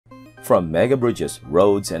From mega bridges,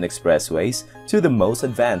 roads, and expressways to the most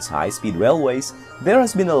advanced high-speed railways, there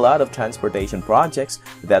has been a lot of transportation projects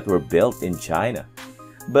that were built in China.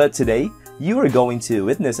 But today, you are going to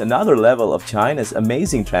witness another level of China's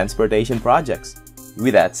amazing transportation projects.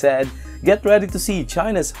 With that said, get ready to see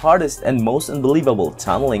China's hardest and most unbelievable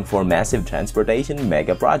tunneling for massive transportation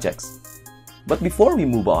mega projects. But before we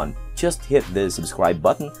move on, just hit the subscribe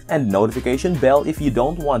button and notification bell if you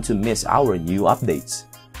don't want to miss our new updates.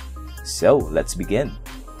 So let's begin.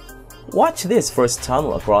 Watch this first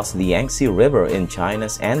tunnel across the Yangtze River in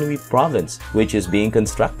China's Anhui province, which is being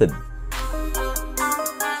constructed.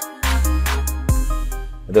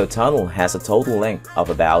 The tunnel has a total length of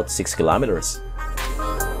about 6 kilometers.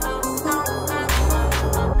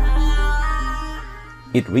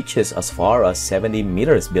 It reaches as far as 70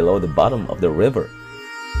 meters below the bottom of the river.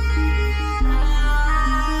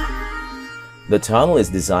 The tunnel is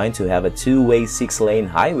designed to have a two-way 6-lane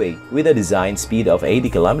highway with a design speed of 80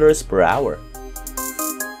 kilometers per hour.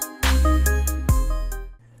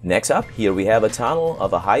 Next up, here we have a tunnel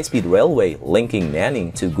of a high-speed railway linking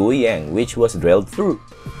Nanning to Guiyang, which was drilled through.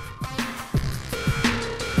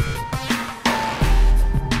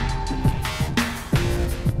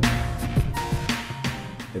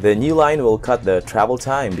 The new line will cut the travel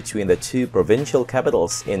time between the two provincial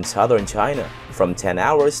capitals in southern China from 10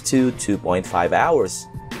 hours to 2.5 hours.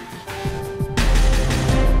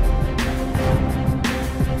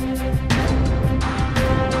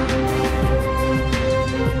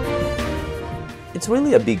 It's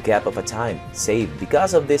really a big gap of a time saved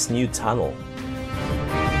because of this new tunnel.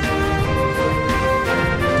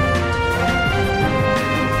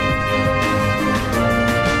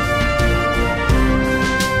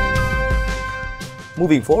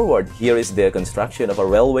 Moving forward, here is the construction of a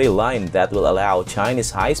railway line that will allow Chinese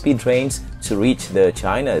high-speed trains to reach the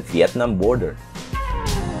China-Vietnam border.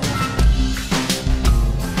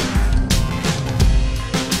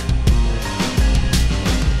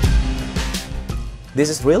 This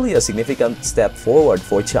is really a significant step forward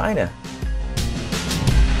for China.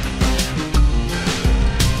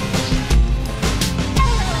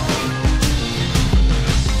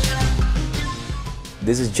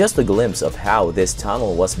 This is just a glimpse of how this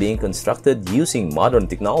tunnel was being constructed using modern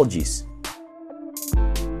technologies.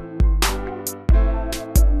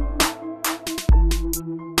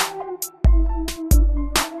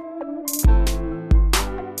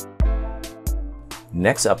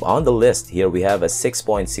 Next up on the list, here we have a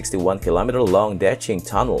 6.61 kilometer long Decheng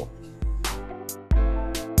tunnel.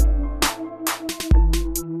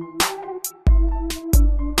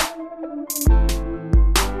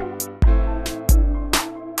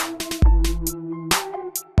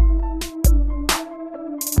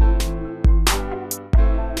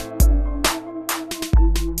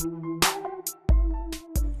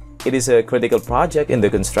 It is a critical project in the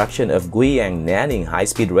construction of Guiyang-Nanning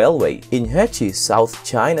high-speed railway in Hechi, South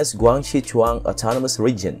China's Guangxi-Zhuang Autonomous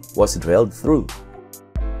Region, was drilled through.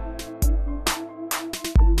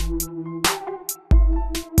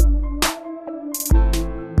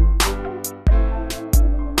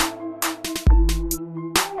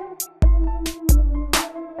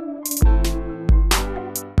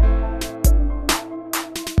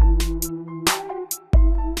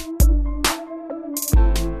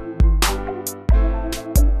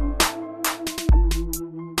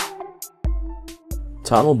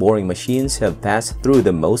 Tunnel boring machines have passed through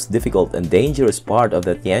the most difficult and dangerous part of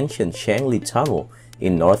the Tianshan Shangli Tunnel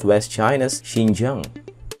in northwest China's Xinjiang.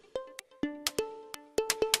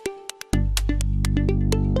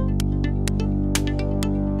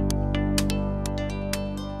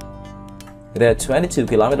 The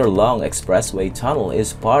 22-kilometer long expressway tunnel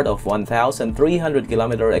is part of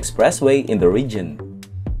 1,300-kilometer expressway in the region.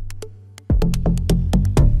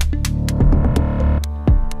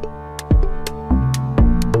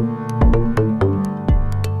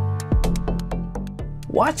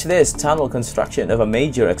 Watch this tunnel construction of a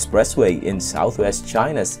major expressway in southwest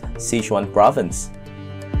China's Sichuan province.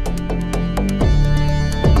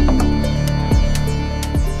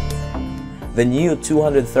 The new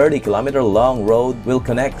 230-kilometer long road will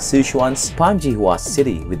connect Sichuan's Panjihua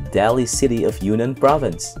city with Dali city of Yunnan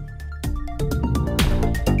province.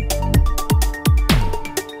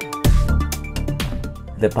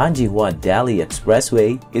 The Panjihua-Dali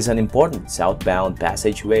Expressway is an important southbound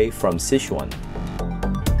passageway from Sichuan.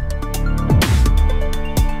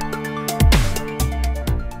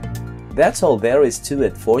 That's all there is to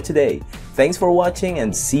it for today. Thanks for watching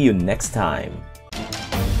and see you next time.